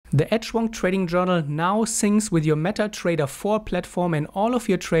The Edgewonk Trading Journal now syncs with your MetaTrader 4 platform, and all of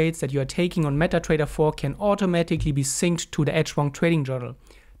your trades that you are taking on MetaTrader 4 can automatically be synced to the Edgewonk Trading Journal.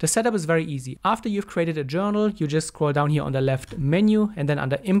 The setup is very easy. After you've created a journal, you just scroll down here on the left menu, and then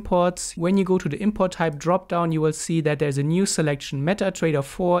under imports, when you go to the import type drop down, you will see that there's a new selection, MetaTrader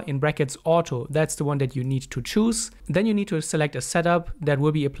 4 in brackets auto. That's the one that you need to choose. Then you need to select a setup that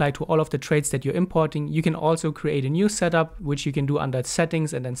will be applied to all of the trades that you're importing. You can also create a new setup, which you can do under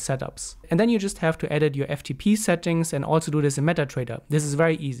settings and then setups. And then you just have to edit your FTP settings and also do this in MetaTrader. This is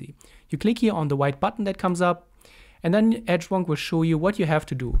very easy. You click here on the white button that comes up, and then Edgewonk will show you what you have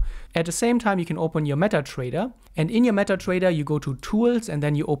to do. At the same time, you can open your MetaTrader, and in your MetaTrader, you go to Tools, and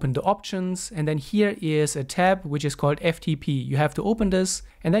then you open the options, and then here is a tab which is called FTP. You have to open this,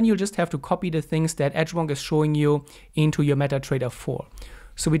 and then you just have to copy the things that Edgewonk is showing you into your MetaTrader 4.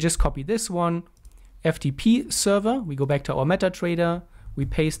 So we just copy this one, FTP server, we go back to our MetaTrader, we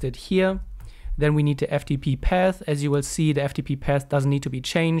paste it here, then we need the FTP path. As you will see, the FTP path doesn't need to be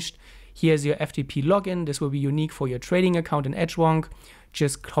changed. Here's your FTP login. This will be unique for your trading account in Edgewonk.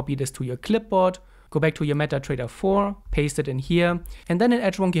 Just copy this to your clipboard, go back to your MetaTrader 4, paste it in here. And then in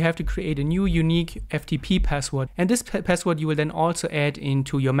Edgewonk, you have to create a new unique FTP password. And this password you will then also add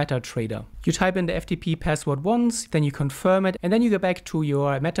into your MetaTrader. You type in the FTP password once, then you confirm it. And then you go back to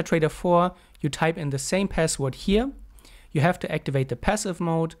your MetaTrader 4. You type in the same password here. You have to activate the passive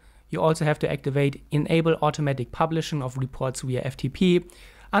mode. You also have to activate enable automatic publishing of reports via FTP.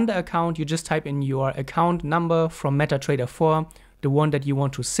 Under account, you just type in your account number from MetaTrader 4, the one that you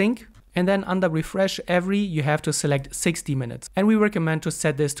want to sync. And then under refresh every, you have to select 60 minutes. And we recommend to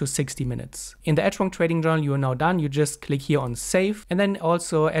set this to 60 minutes. In the Edgewonk Trading Journal, you are now done. You just click here on save. And then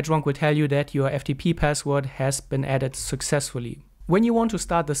also Edgewonk will tell you that your FTP password has been added successfully. When you want to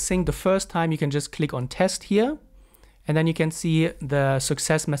start the sync the first time, you can just click on test here. And then you can see the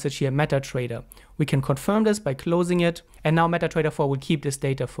success message here, MetaTrader. We can confirm this by closing it. And now MetaTrader 4 will keep this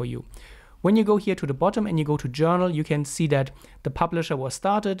data for you. When you go here to the bottom and you go to journal, you can see that the publisher was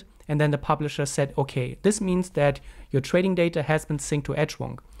started and then the publisher said, okay, this means that your trading data has been synced to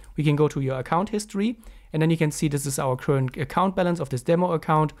Edgewonk. We can go to your account history and then you can see this is our current account balance of this demo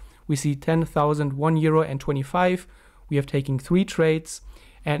account. We see 10,001 euro and 25. We have taken 3 trades.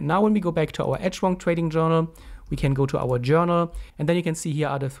 And now when we go back to our Edgewonk Trading Journal, we can go to our journal and then you can see here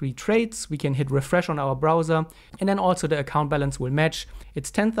are the 3 trades. We can hit refresh on our browser and then also the account balance will match.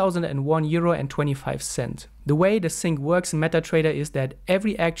 It's 10,001 euro and 25 cents. The way the sync works in MetaTrader is that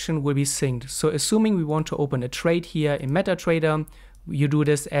every action will be synced. So assuming we want to open a trade here in MetaTrader, you do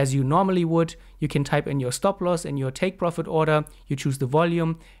this as you normally would. You can type in your stop loss and your take profit order. You choose the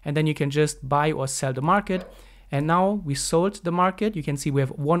volume and then you can just buy or sell the market. And now we sold the market. You can see we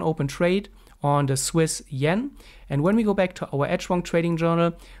have 1 open trade on the Swiss yen. And when we go back to our Edgewonk Trading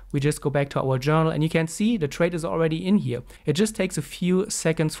Journal, we just go back to our journal and you can see the trade is already in here. It just takes a few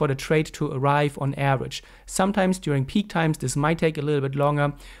seconds for the trade to arrive on average. Sometimes during peak times, this might take a little bit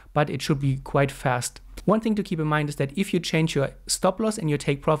longer, but it should be quite fast. One thing to keep in mind is that if you change your stop loss and your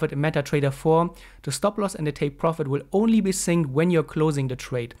take profit in MetaTrader 4, the stop loss and the take profit will only be synced when you're closing the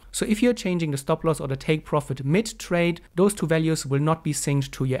trade. So if you're changing the stop loss or the take profit mid-trade, those 2 values will not be synced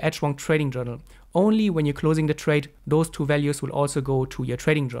to your Edgewonk Trading Journal. Only when you're closing the trade, those 2 values will also go to your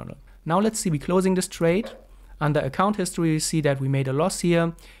trading journal. Now let's see, we're closing this trade. Under account history, you see that we made a loss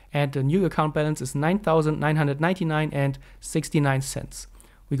here and the new account balance is 9,999 and 69 cents.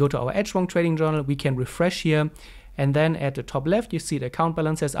 We go to our Edgewonk Trading Journal, we can refresh here, and then at the top left, you see the account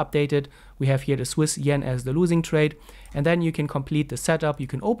balance has updated. We have here the Swiss yen as the losing trade, and then you can complete the setup. You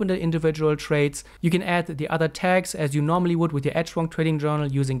can open the individual trades. You can add the other tags as you normally would with your Edgewonk Trading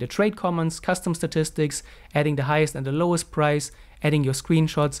Journal using the trade comments, custom statistics, adding the highest and the lowest price, adding your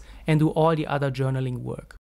screenshots, and do all the other journaling work.